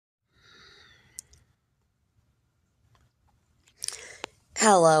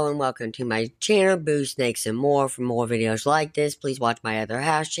Hello and welcome to my channel, Boo Snakes and More. For more videos like this, please watch my other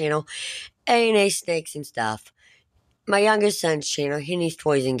house channel, A&A Snakes and Stuff. My youngest son's channel, Henny's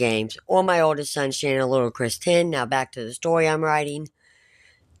Toys and Games, or my oldest son's channel, Little Chris 10. Now back to the story I'm writing.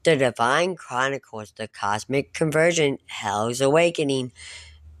 The Divine Chronicles, the Cosmic Convergence, Hell's Awakening.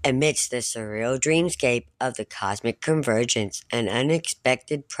 Amidst the surreal dreamscape of the cosmic convergence, an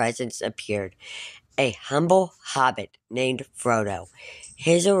unexpected presence appeared. A humble hobbit named Frodo.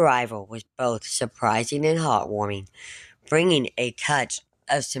 His arrival was both surprising and heartwarming, bringing a touch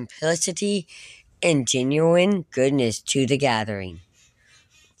of simplicity and genuine goodness to the gathering.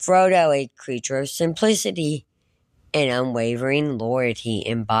 Frodo, a creature of simplicity and unwavering loyalty,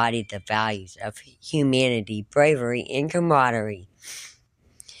 embodied the values of humanity, bravery, and camaraderie.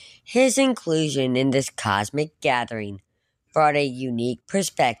 His inclusion in this cosmic gathering brought a unique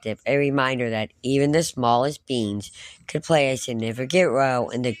perspective, a reminder that even the smallest beings could play a significant role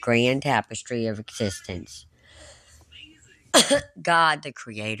in the grand tapestry of existence. God, the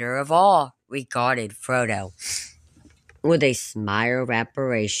creator of all, regarded Frodo with a smile of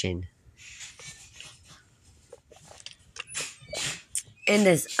admiration. In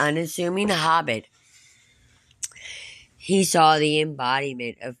this unassuming hobbit, he saw the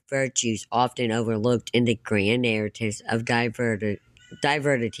embodiment of virtues often overlooked in the grand narratives of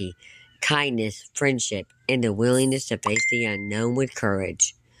diversity, kindness, friendship, and the willingness to face the unknown with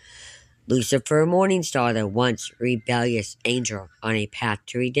courage. Lucifer Morningstar, the once rebellious angel on a path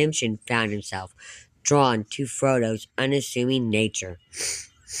to redemption, found himself drawn to Frodo's unassuming nature.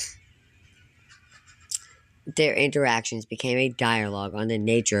 Their interactions became a dialogue on the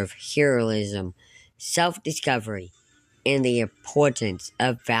nature of heroism, self-discovery, and the importance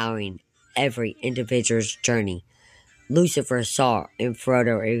of valuing every individual's journey. Lucifer saw in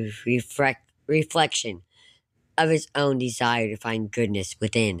Frodo a reflection of his own desire to find goodness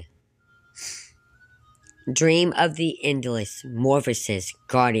within. Dream of the endless, Morpheus,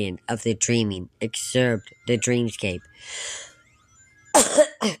 guardian of the dreaming, observed the dreamscape,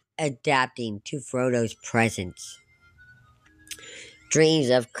 adapting to Frodo's presence. Dreams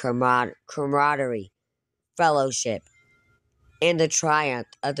of camaraderie, fellowship, and the triumph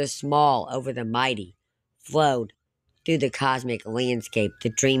of the small over the mighty flowed through the cosmic landscape.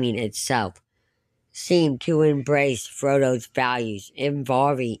 The dreaming itself seemed to embrace Frodo's values,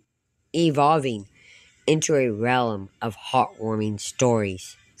 evolving into a realm of heartwarming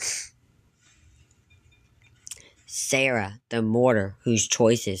stories. Sarah, the mortar whose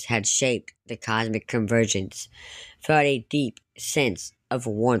choices had shaped the cosmic convergence, felt a deep sense of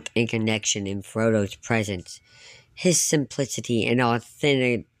warmth and connection in Frodo's presence. His simplicity and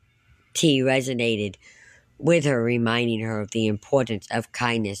authenticity resonated with her, reminding her of the importance of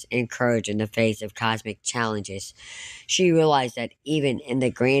kindness and courage in the face of cosmic challenges. She realized that even in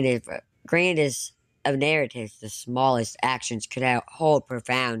the grandest of narratives, the smallest actions could hold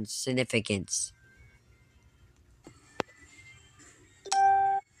profound significance.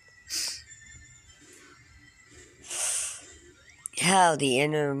 How the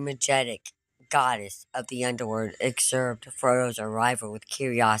energetic goddess of the underworld observed Frodo's arrival with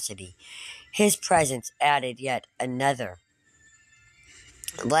curiosity. His presence added yet another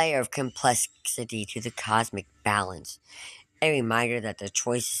layer of complexity to the cosmic balance, a reminder that the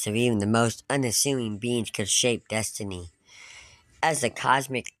choices of even the most unassuming beings could shape destiny. As the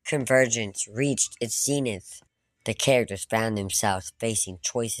cosmic convergence reached its zenith, the characters found themselves facing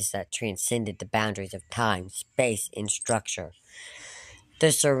choices that transcended the boundaries of time, space, and structure. The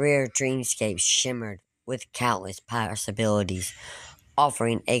surreal dreamscape shimmered with countless possibilities,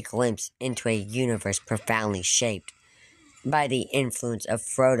 offering a glimpse into a universe profoundly shaped by the influence of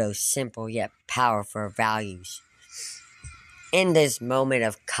Frodo's simple yet powerful values. In this moment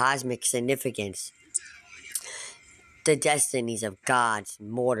of cosmic significance, the destinies of gods,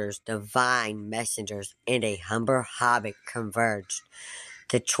 mortals, divine messengers, and a humble hobbit converged.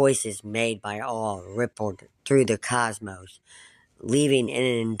 The choices made by all rippled through the cosmos, leaving an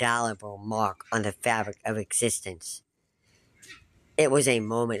indelible mark on the fabric of existence. It was a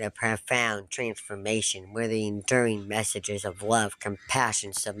moment of profound transformation where the enduring messages of love,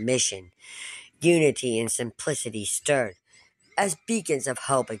 compassion, submission, unity, and simplicity stirred as beacons of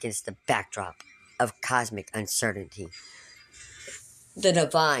hope against the backdrop of cosmic uncertainty. The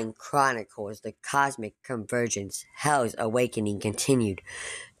Divine Chronicles, the Cosmic Convergence, Hell's Awakening continued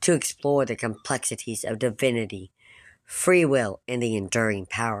to explore the complexities of divinity, free will, and the enduring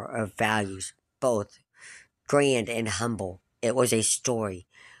power of values, both grand and humble. It was a story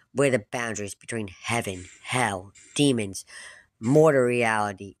where the boundaries between heaven, hell, demons, mortal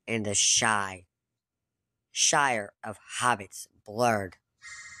reality, and the Shire of hobbits blurred.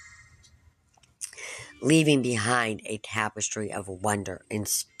 leaving behind a tapestry of wonder and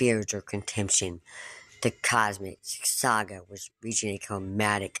spiritual contemplation. The cosmic saga was reaching a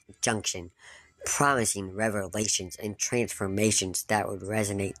climatic junction, promising revelations and transformations that would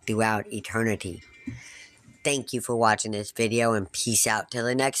resonate throughout eternity. Thank you for watching this video, and peace out till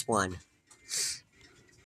the next one.